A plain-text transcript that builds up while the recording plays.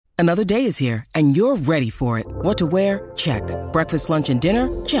Another day is here, and you're ready for it. What to wear? Check. Breakfast, lunch, and dinner?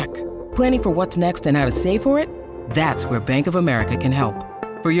 Check. Planning for what's next and how to save for it? That's where Bank of America can help.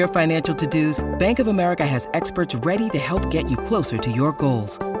 For your financial to-dos, Bank of America has experts ready to help get you closer to your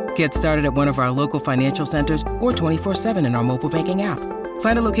goals. Get started at one of our local financial centers or 24/7 in our mobile banking app.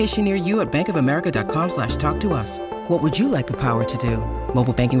 Find a location near you at bankofamerica.com/talktous. What would you like the power to do?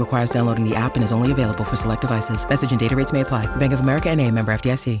 Mobile banking requires downloading the app and is only available for select devices. Message and data rates may apply. Bank of America N.A., member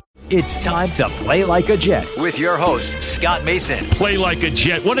FDIC. It's time to play like a Jet with your host, Scott Mason. Play like a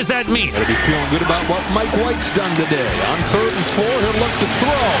Jet. What does that mean? Gotta be feeling good about what Mike White's done today. On 3rd and 4, he'll look to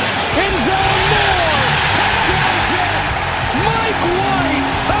throw. End zone, Moore! Touchdown Jets! Mike White!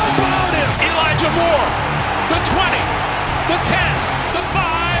 How about him? Elijah Moore, the 20, the 10, the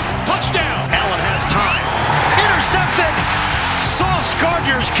 5, touchdown. Allen has time. Intercepted! Sauce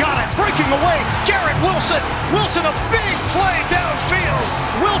Gardner's got it. Breaking away. Garrett Wilson. Wilson, a big play downfield.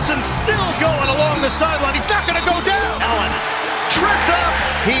 Wilson still going along the sideline. He's not going to go down. Allen tripped up.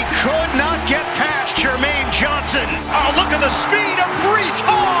 He could not get past Jermaine Johnson. Oh, look at the speed of Breece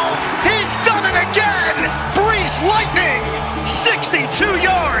Hall. He's done it again. Breece Lightning. 62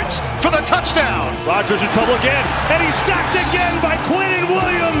 yards for the touchdown. Rodgers in trouble again, and he's sacked again by Quinnen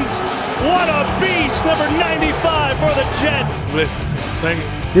Williams. What a beast, number 95 for the Jets. Listen, thank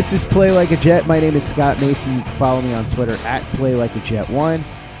you. This is Play Like a Jet. My name is Scott Mason. You can follow me on Twitter at PlayLikeAJet1.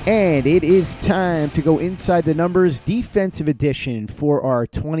 And it is time to go inside the numbers defensive edition for our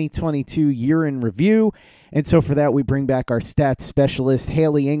 2022 year in review. And so for that, we bring back our stats specialist,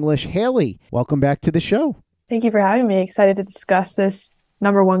 Haley English. Haley, welcome back to the show. Thank you for having me. Excited to discuss this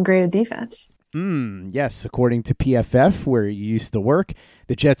number one graded defense. Yes, according to PFF, where you used to work,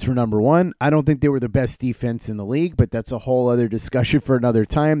 the Jets were number one. I don't think they were the best defense in the league, but that's a whole other discussion for another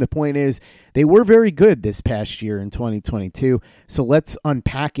time. The point is, they were very good this past year in 2022. So let's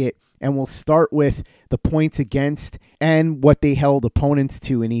unpack it, and we'll start with the points against and what they held opponents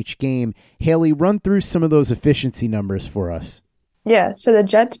to in each game. Haley, run through some of those efficiency numbers for us. Yeah, so the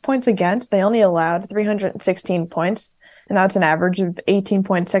Jets' points against, they only allowed 316 points, and that's an average of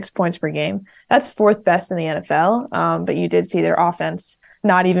 18.6 points per game. That's fourth best in the NFL, but you did see their offense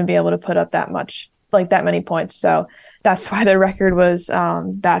not even be able to put up that many points. So that's why their record was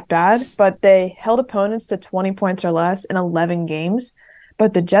that bad. But they held opponents to 20 points or less in 11 games.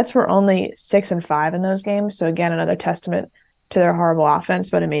 But the Jets were only 6-5 in those games. So again, another testament to their horrible offense,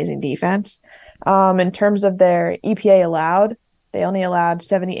 but amazing defense. In terms of their EPA allowed, they only allowed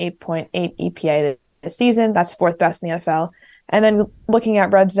 78.8 EPA this season. That's fourth best in the NFL. And then looking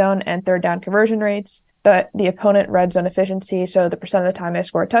at red zone and third down conversion rates, the opponent red zone efficiency, so the percent of the time they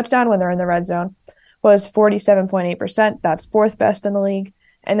score a touchdown when they're in the red zone, was 47.8%. That's fourth best in the league.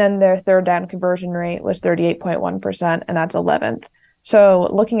 And then their third down conversion rate was 38.1%, and that's 11th. So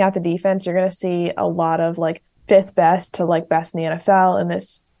looking at the defense, you're going to see a lot of fifth best to best in the NFL in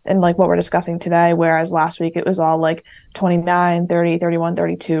this, and what we're discussing today, whereas last week it was all 29, 30, 31,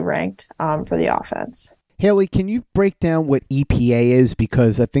 32 ranked for the offense. Haley, can you break down what EPA is?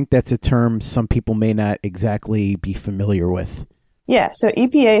 Because I think that's a term some people may not exactly be familiar with. Yeah, so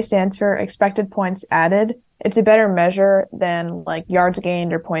EPA stands for expected points added. It's a better measure than yards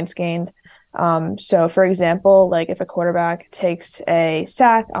gained or points gained. So for example, if a quarterback takes a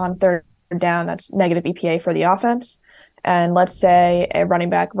sack on third down, that's negative EPA for the offense. And let's say a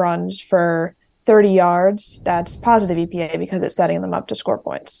running back runs for 30 yards, that's positive EPA because it's setting them up to score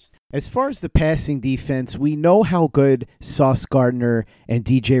points. As far as the passing defense, we know how good Sauce Gardner and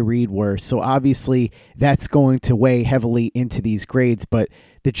DJ Reed were, so obviously that's going to weigh heavily into these grades, but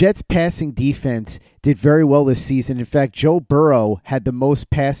the Jets' passing defense did very well this season. In fact, Joe Burrow had the most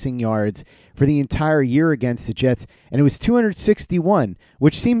passing yards for the entire year against the Jets, and it was 261,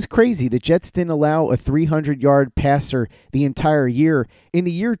 which seems crazy. The Jets didn't allow a 300-yard passer the entire year. In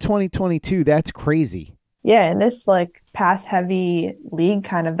the year 2022, that's crazy. Yeah, in this pass-heavy league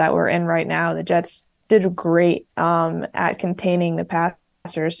kind of that we're in right now, the Jets did great at containing the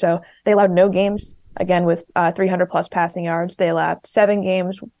passers. So they allowed no games, again, with 300-plus passing yards. They allowed 7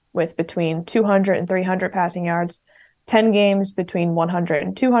 games with between 200 and 300 passing yards, 10 games between 100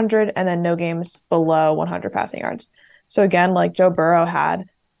 and 200, and then no games below 100 passing yards. So again, Joe Burrow had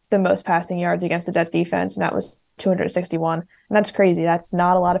the most passing yards against the Jets defense, and that was 261. And that's crazy. That's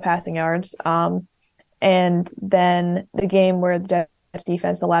not a lot of passing yards. And then the game where the Jets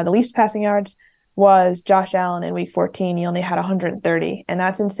defense allowed the least passing yards was Josh Allen in week 14. He only had 130, and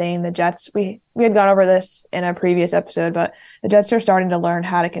that's insane. The Jets, we had gone over this in a previous episode, but the Jets are starting to learn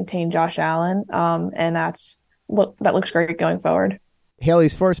how to contain Josh Allen, and that looks great going forward. Haley,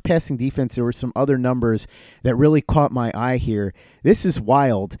 as far as passing defense, there were some other numbers that really caught my eye here. This is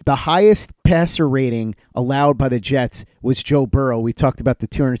wild. The highest passer rating allowed by the Jets was Joe Burrow. We talked about the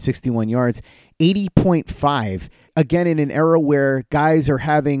 261 yards, 80.5. Again, in an era where guys are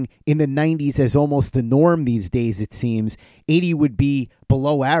having in the 90s as almost the norm these days, it seems, 80 would be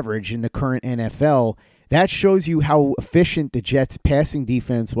below average in the current NFL. That shows you how efficient the Jets' passing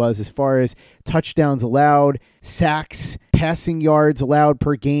defense was as far as touchdowns allowed, sacks, passing yards allowed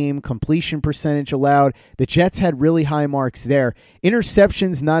per game, completion percentage allowed. The Jets had really high marks there.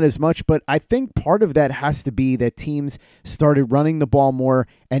 Interceptions, not as much, but I think part of that has to be that teams started running the ball more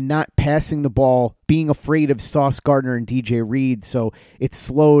and not passing the ball, being afraid of Sauce Gardner and DJ Reed, so it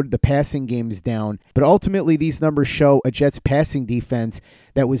slowed the passing games down. But ultimately, these numbers show a Jets passing defense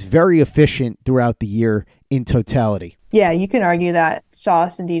that was very efficient throughout the year in totality. Yeah, you can argue that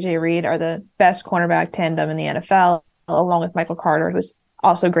Sauce and DJ Reed are the best cornerback tandem in the NFL, along with Michael Carter, who's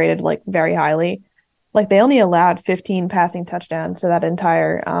also graded very highly. They only allowed 15 passing touchdowns to that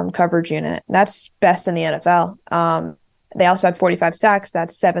entire coverage unit. That's best in the NFL. They also had 45 sacks.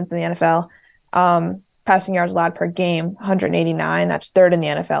 That's 7th in the NFL. Passing yards allowed per game, 189. That's 3rd in the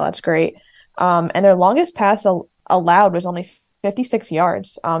NFL. That's great. And their longest pass allowed was only 56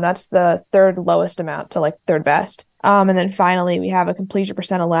 yards. That's the 3rd lowest amount to 3rd best. And then finally, we have a completion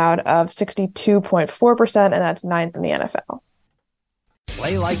percent allowed of 62.4%, and that's 9th in the NFL.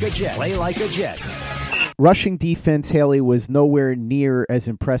 Play like a Jet. Play like a Jet. Rushing defense, Haley, was nowhere near as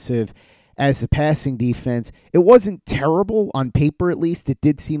impressive as the passing defense. It wasn't terrible on paper, at least. It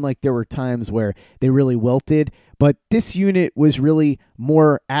did seem like there were times where they really wilted, but this unit was really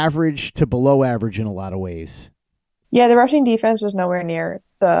more average to below average in a lot of ways. Yeah, the rushing defense was nowhere near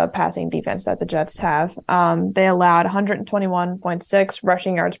the passing defense that the Jets have. They allowed 121.6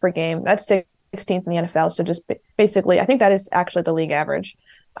 rushing yards per game. That's 16th in the NFL. So just basically, I think that is actually the league average.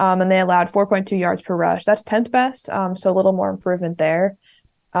 And they allowed 4.2 yards per rush. That's 10th best. So a little more improvement there.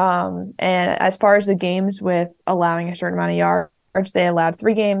 And as far as the games with allowing a certain amount of yards, they allowed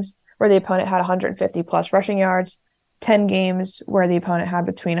 3 games where the opponent had 150 plus rushing yards, 10 games where the opponent had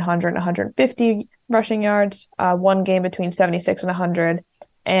between 100 and 150 rushing yards, 1 game between 76 and 100,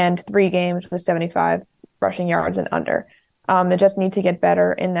 and 3 games with 75 rushing yards and under. The Jets need to get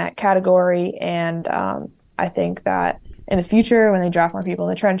better in that category, and I think that in the future, when they draft more people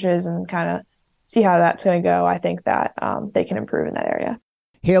in the trenches and kind of see how that's going to go, I think that they can improve in that area.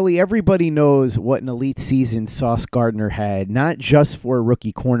 Haley, everybody knows what an elite season Sauce Gardner had, not just for a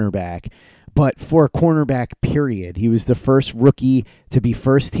rookie cornerback, but for a cornerback, period. He was the first rookie to be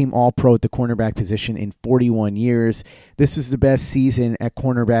first-team All-Pro at the cornerback position in 41 years. This was the best season at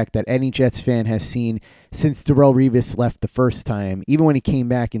cornerback that any Jets fan has seen since Darrelle Revis left the first time. Even when he came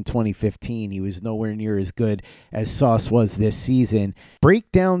back in 2015, he was nowhere near as good as Sauce was this season.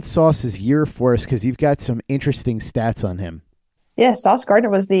 Break down Sauce's year for us, because you've got some interesting stats on him. Yeah, Sauce Gardner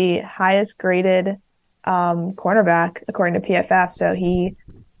was the highest graded cornerback according to PFF. So he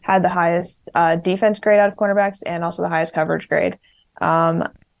had the highest defense grade out of cornerbacks and also the highest coverage grade.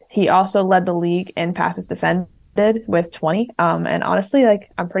 He also led the league in passes defended with 20. And honestly,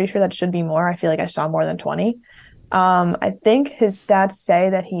 I'm pretty sure that should be more. I feel like I saw more than 20. I think his stats say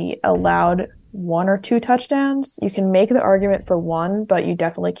that he allowed 1 or 2 touchdowns. You can make the argument for 1, but you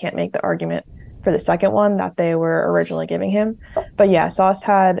definitely can't make the argument for the second one that they were originally giving him. But yeah, Sauce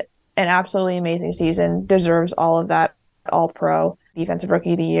had an absolutely amazing season, deserves all of that All-Pro, Defensive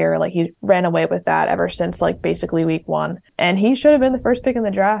Rookie of the Year. He ran away with that ever since basically week 1. And he should have been the first pick in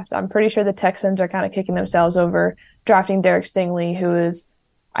the draft. I'm pretty sure the Texans are kind of kicking themselves over drafting Derek Stingley, who is,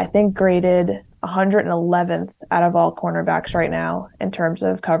 I think, graded 111th out of all cornerbacks right now in terms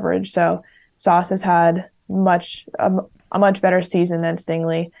of coverage. So Sauce has had a much better season than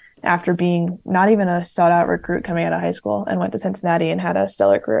Stingley, after being not even a sought-out recruit coming out of high school, and went to Cincinnati and had a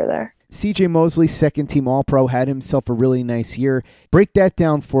stellar career there. CJ Mosley, second-team All-Pro, had himself a really nice year. Break that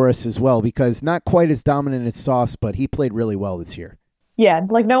down for us as well, because not quite as dominant as Sauce, but he played really well this year. Yeah,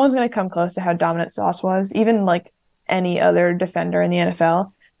 no one's going to come close to how dominant Sauce was, even any other defender in the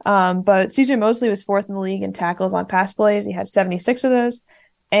NFL. But CJ Mosley was 4th in the league in tackles on pass plays. He had 76 of those.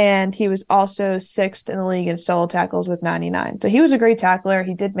 And he was also 6th in the league in solo tackles with 99. So he was a great tackler.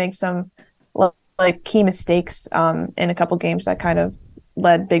 He did make some key mistakes in a couple games that kind of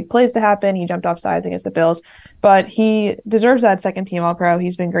led big plays to happen. He jumped off sides against the Bills, but he deserves that second-team All-Pro.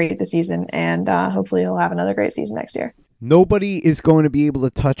 He's been great this season, and hopefully he'll have another great season next year. Nobody is going to be able to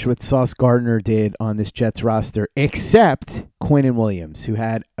touch what Sauce Gardner did on this Jets roster except Quinnen Williams, who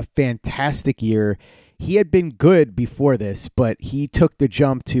had a fantastic year. he had been good before this, but he took the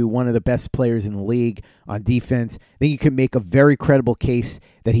jump to one of the best players in the league on defense. I think you can make a very credible case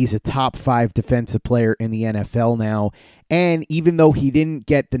that he's a top 5 defensive player in the NFL now. And even though he didn't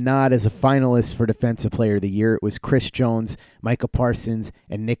get the nod as a finalist for Defensive Player of the Year, it was Chris Jones, Micah Parsons,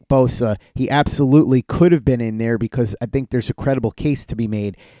 and Nick Bosa. He absolutely could have been in there because I think there's a credible case to be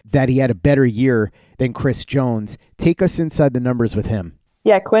made that he had a better year than Chris Jones. Take us inside the numbers with him.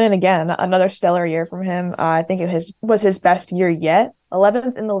 Yeah, Quinnen, again, another stellar year from him. I think it was his best year yet.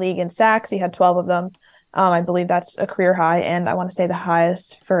 11th in the league in sacks. He had 12 of them. I believe that's a career high, and I want to say the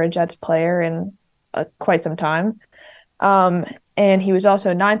highest for a Jets player in quite some time. And he was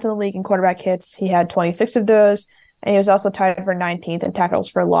also 9th in the league in quarterback hits. He had 26 of those, and he was also tied for 19th in tackles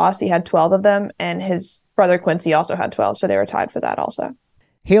for loss. He had 12 of them, and his brother Quincy also had 12, so they were tied for that also.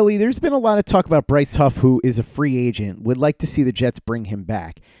 Haley, there's been a lot of talk about Bryce Huff, who is a free agent. Would like to see the Jets bring him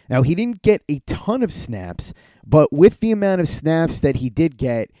back. Now, he didn't get a ton of snaps, but with the amount of snaps that he did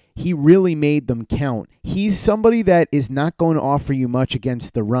get, he really made them count. He's somebody that is not going to offer you much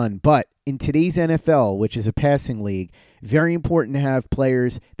against the run, but in today's NFL, which is a passing league, very important to have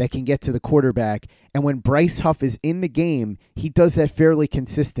players that can get to the quarterback. And when Bryce Huff is in the game, he does that fairly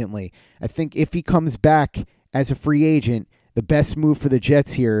consistently. I think if he comes back as a free agent, the best move for the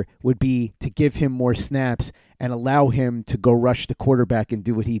Jets here would be to give him more snaps and allow him to go rush the quarterback and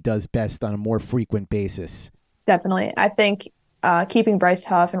do what he does best on a more frequent basis. Definitely. I think keeping Bryce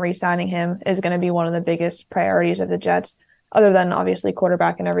Huff and re-signing him is going to be one of the biggest priorities of the Jets, other than obviously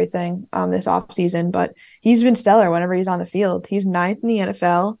quarterback and everything this offseason. But he's been stellar whenever he's on the field. He's 9th in the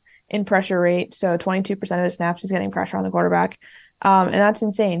NFL in pressure rate, so 22% of his snaps is getting pressure on the quarterback. And that's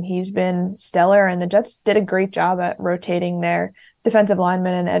insane. He's been stellar, and the Jets did a great job at rotating their defensive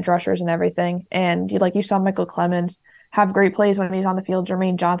linemen and edge rushers and everything. And like you saw Michael Clemens have great plays when he's on the field.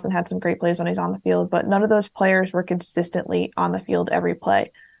 Jermaine Johnson had some great plays when he's on the field, but none of those players were consistently on the field every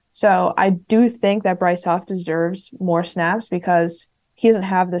play. So I do think that Bryce Huff deserves more snaps because he doesn't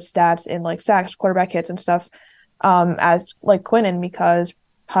have the stats in like sacks, quarterback hits and stuff as like Quinnen, because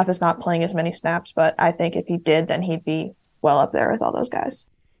Huff is not playing as many snaps. But I think if he did, then he'd be well up there with all those guys.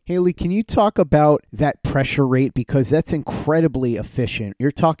 Haley, can you talk about that pressure rate? Because that's incredibly efficient.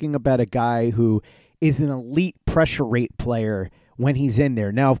 You're talking about a guy who is an elite pressure rate player when he's in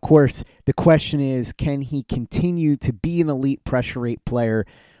there. Now, of course, the question is, can he continue to be an elite pressure rate player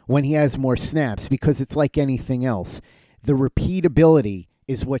when he has more snaps? Because it's like anything else. The repeatability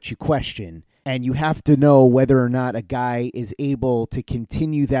is what you question. And you have to know whether or not a guy is able to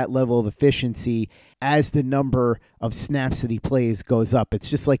continue that level of efficiency as the number of snaps that he plays goes up. It's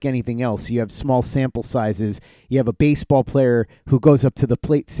just like anything else. You have small sample sizes. You have a baseball player who goes up to the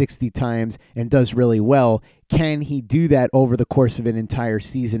plate 60 times and does really well. Can he do that over the course of an entire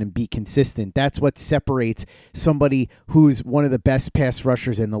season and be consistent? That's what separates somebody who's one of the best pass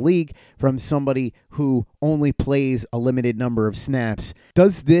rushers in the league from somebody who only plays a limited number of snaps.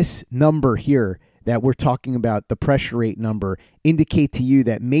 Does this number here that we're talking about, the pressure rate number, indicate to you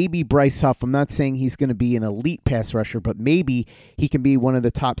that maybe Bryce Huff, I'm not saying he's going to be an elite pass rusher, but maybe he can be one of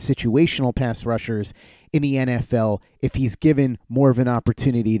the top situational pass rushers in the NFL if he's given more of an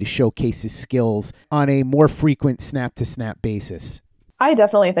opportunity to showcase his skills on a more frequent snap-to-snap basis? I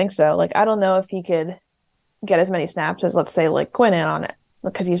definitely think so. Like, I don't know if he could get as many snaps as, let's say, like Quinnen on it,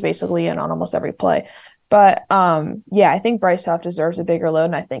 because he's basically in on almost every play. But, yeah, I think Bryce Huff deserves a bigger load,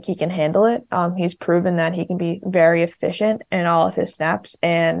 and I think he can handle it. He's proven that he can be very efficient in all of his snaps,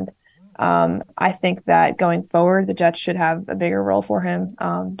 and I think that going forward, the Jets should have a bigger role for him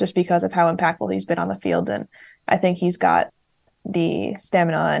just because of how impactful he's been on the field, and I think he's got the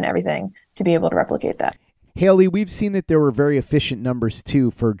stamina and everything to be able to replicate that. Haley, we've seen that there were very efficient numbers,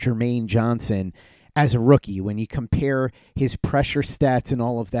 too, for Jermaine Johnson as a rookie. When you compare his pressure stats and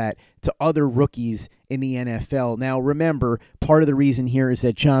all of that to other rookies in the NFL. Now, remember, part of the reason here is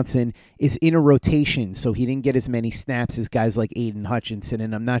that Johnson is in a rotation, so he didn't get as many snaps as guys like Aiden Hutchinson,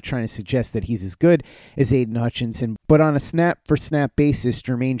 and I'm not trying to suggest that he's as good as Aiden Hutchinson, but on a snap-for-snap basis,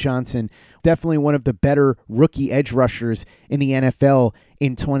 Jermaine Johnson, definitely one of the better rookie edge rushers in the NFL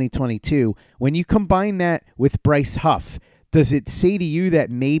in 2022. When you combine that with Bryce Huff, does it say to you that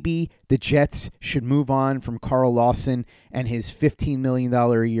maybe the Jets should move on from Carl Lawson and his $15 million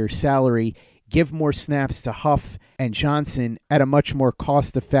a year salary, give more snaps to Huff and Johnson at a much more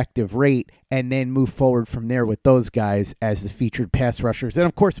cost-effective rate, and then move forward from there with those guys as the featured pass rushers? And,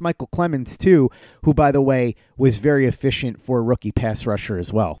 of course, Michael Clemens, too, who, by the way, was very efficient for a rookie pass rusher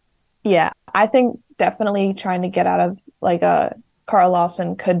as well. Yeah, I think definitely trying to get out of like a Carl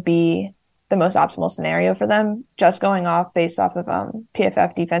Lawson could be the most optimal scenario for them. Just going off based off of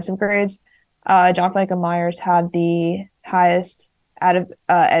PFF defensive grades, John Michael Myers had the highest out of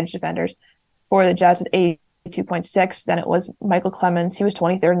edge defenders for the Jets at 82.6. Then it was Michael Clemens. He was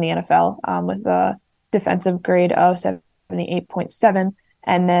 23rd in the NFL with a defensive grade of 78.7.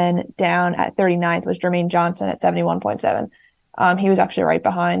 And then down at 39th was Jermaine Johnson at 71.7. He was actually right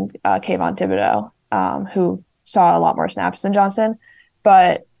behind Kayvon Thibodeau, who saw a lot more snaps than Johnson.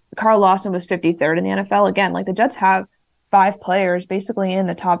 But Carl Lawson was 53rd in the NFL. Again, like the Jets have 5 players basically in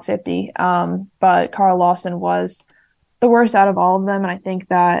the top 50. But Carl Lawson was the worst out of all of them. And I think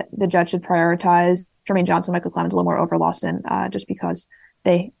that the Jets should prioritize Jermaine Johnson, Michael Clemens a little more over Lawson, just because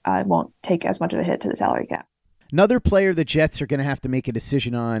they won't take as much of a hit to the salary cap. Another player the Jets are going to have to make a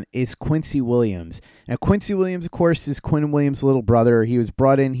decision on is Quincy Williams. Now, Quincy Williams, of course, is Quinn Williams' little brother. He was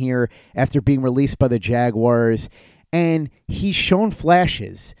brought in here after being released by the Jaguars, and he's shown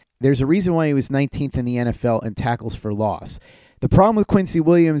flashes. There's a reason why he was 19th in the NFL in tackles for loss. The problem with Quincy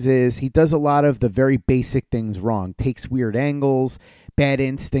Williams is he does a lot of the very basic things wrong. Takes weird angles, bad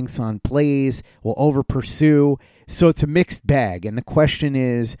instincts on plays, will over-pursue. So it's a mixed bag, and the question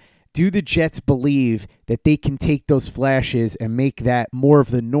is, do the Jets believe that they can take those flashes and make that more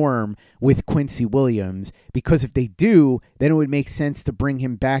of the norm with Quincy Williams? Because if they do, then it would make sense to bring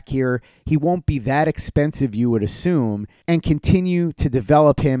him back here. He won't be that expensive, you would assume, and continue to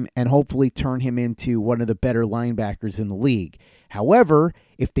develop him and hopefully turn him into one of the better linebackers in the league. However,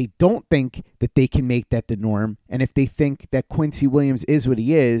 if they don't think that they can make that the norm, and if they think that Quincy Williams is what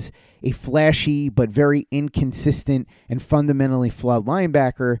he is, a flashy but very inconsistent and fundamentally flawed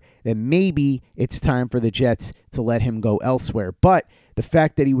linebacker, then maybe it's time for the Jets to let him go elsewhere. But the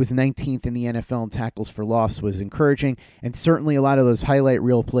fact that he was 19th in the NFL in tackles for loss was encouraging, and certainly a lot of those highlight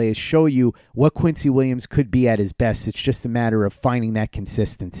reel plays show you what Quincy Williams could be at his best. It's just a matter of finding that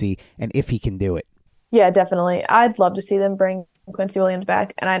consistency and if he can do it. Yeah, definitely. I'd love to see them bring Quincy Williams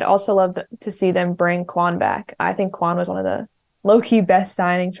back, and I'd also love to see them bring Quan back. I think Quan was one of the low-key best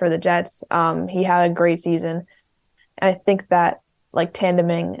signings for the Jets. He had a great season, and I think that like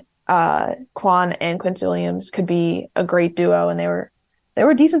tandeming Quan and Quincy Williams could be a great duo, and they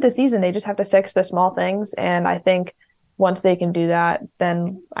were decent this season. They just have to fix the small things, and I think once they can do that,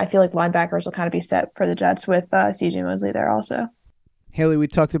 then I feel like linebackers will kind of be set for the Jets with C.J. Mosley there also. Haley, we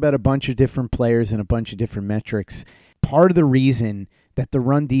talked about a bunch of different players and a bunch of different metrics. Part of the reason that the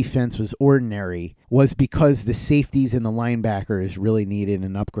run defense was ordinary was because the safeties and the linebackers really needed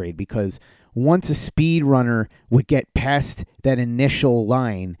an upgrade, because once a speed runner would get past that initial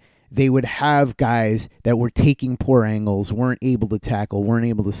line, they would have guys that were taking poor angles, weren't able to tackle, weren't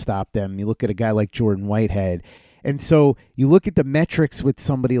able to stop them. You look at a guy like Jordan Whitehead. And so you look at the metrics with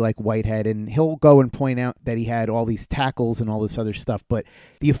somebody like Whitehead, and he'll go and point out that he had all these tackles and all this other stuff. But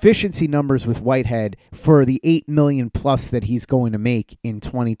the efficiency numbers with Whitehead for the $8 million plus that he's going to make in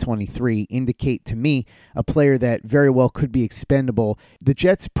 2023 indicate to me a player that very well could be expendable. The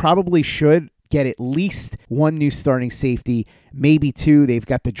Jets probably should get at least one new starting safety, maybe 2. They've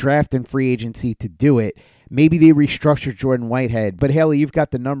got the draft and free agency to do it. Maybe they restructure Jordan Whitehead. But, Haley, you've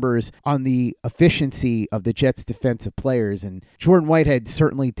got the numbers on the efficiency of the Jets' defensive players, and Jordan Whitehead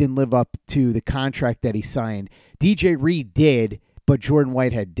certainly didn't live up to the contract that he signed. DJ Reed did, but Jordan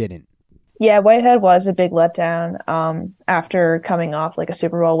Whitehead didn't. Yeah, Whitehead was a big letdown after coming off like a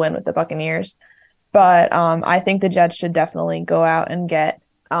Super Bowl win with the Buccaneers. But I think the Jets should definitely go out and get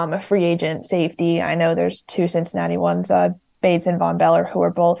a free agent safety. I know there's 2 Cincinnati ones, Bates and Von Beller, who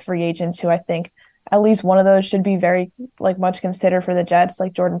are both free agents who I think at least one of those should be very much considered for the Jets.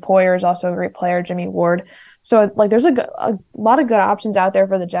 Like Jordan Poyer is also a great player, Jimmy Ward. So there's a lot of good options out there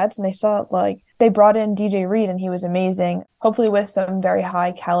for the Jets, and they brought in DJ Reed and he was amazing. Hopefully with some very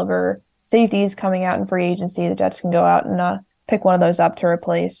high caliber safeties coming out in free agency, the Jets can go out and pick one of those up to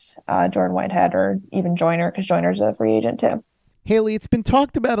replace Jordan Whitehead or even Joyner, because Joyner's a free agent too. Haley, it's been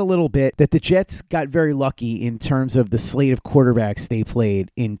talked about a little bit that the Jets got very lucky in terms of the slate of quarterbacks they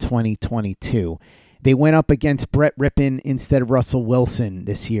played in 2022. They went up against Brett Rippon instead of Russell Wilson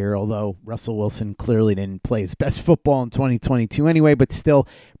this year, although Russell Wilson clearly didn't play his best football in 2022 anyway, but still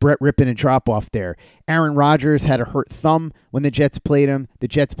Brett Rippon a drop-off there. Aaron Rodgers had a hurt thumb when the Jets played him. The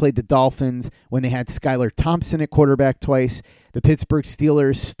Jets played the Dolphins when they had Skylar Thompson at quarterback twice. The Pittsburgh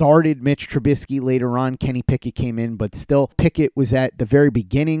Steelers started Mitch Trubisky. Later on, Kenny Pickett came in, but still Pickett was at the very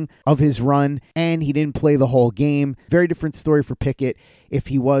beginning of his run, and he didn't play the whole game. Very different story for Pickett if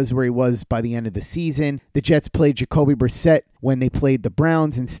he was where he was by the end of the season. The Jets played Jacoby Brissett when they played the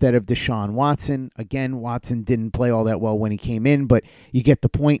Browns instead of Deshaun Watson. Again, Watson didn't play all that well when he came in, but you get the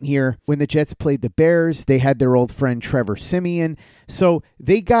point here. When the Jets played the Bears, they had their old friend Trevor Siemian. So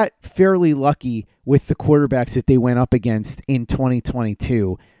they got fairly lucky with the quarterbacks that they went up against in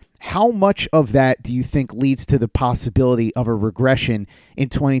 2022. How much of that do you think leads to the possibility of a regression in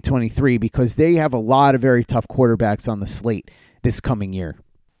 2023? Because they have a lot of very tough quarterbacks on the slate this coming year.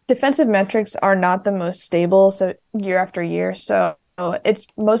 Defensive metrics are not the most stable, so year after year. So it's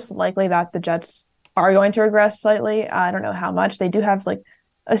most likely that the Jets are going to regress slightly. I don't know how much. They do have like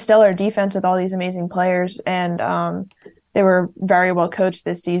a stellar defense with all these amazing players, and they were very well coached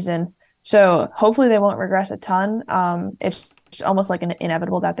this season. So hopefully they won't regress a ton. It's almost like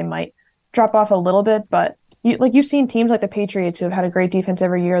inevitable that they might drop off a little bit, but you've seen teams like the Patriots who have had a great defense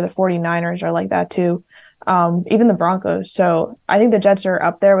every year. The 49ers are like that too. Even the Broncos. So I think the Jets are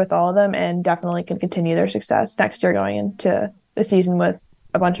up there with all of them and definitely can continue their success next year going into the season with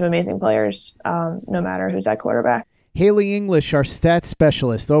a bunch of amazing players, no matter who's at quarterback. Haley English, our stats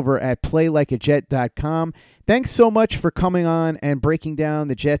specialist over at PlayLikeAJet.com. Thanks so much for coming on and breaking down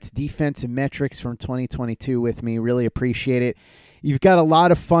the Jets' defensive metrics from 2022 with me. Really appreciate it. You've got a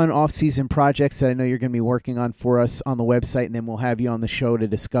lot of fun off-season projects that I know you're going to be working on for us on the website, and then we'll have you on the show to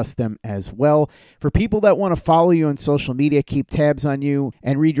discuss them as well. For people that want to follow you on social media, keep tabs on you,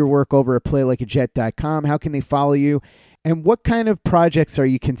 and read your work over at PlayLikeAJet.com, how can they follow you? And what kind of projects are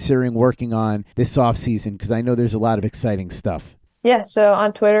you considering working on this offseason? Because I know there's a lot of exciting stuff. Yeah, so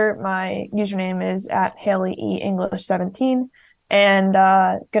on Twitter, my username is at HaleyEnglish17, and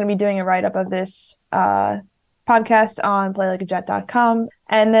going to be doing a write-up of this podcast on PlayLikeAJet.com.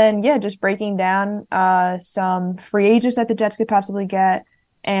 And then, just breaking down some free agents that the Jets could possibly get,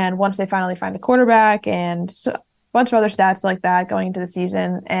 and once they finally find a quarterback, and so a bunch of other stats like that going into the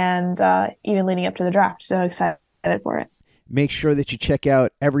season, and even leading up to the draft. So excited for it. Make sure that you check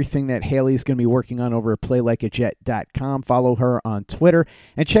out everything that Haley's going to be working on over at PlayLikeAJet.com. Follow her on Twitter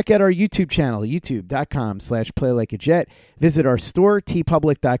and check out our YouTube channel, youtube.com/PlayLikeAJet. Visit our store,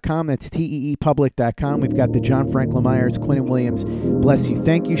 teepublic.com. That's teepublic.com. We've got the John Franklin Myers, Quinnen Williams, Bless You,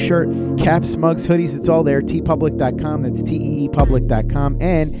 Thank You shirt, caps, mugs, hoodies. It's all there. teepublic.com. That's teepublic.com.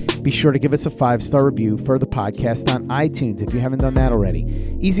 And be sure to give us a 5-star review for the podcast on iTunes if you haven't done that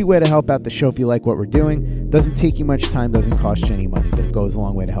already. Easy way to help out the show if you like what we're doing. Doesn't take you much time, doesn't cost you any money, but it goes a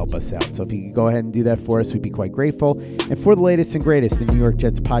long way to help us out. So if you could go ahead and do that for us, we'd be quite grateful. And for the latest and greatest in New York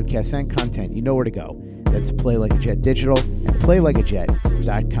Jets podcasts and content, you know where to go. That's Play Like a Jet Digital and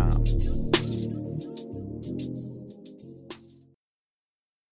PlayLikeAJet.com.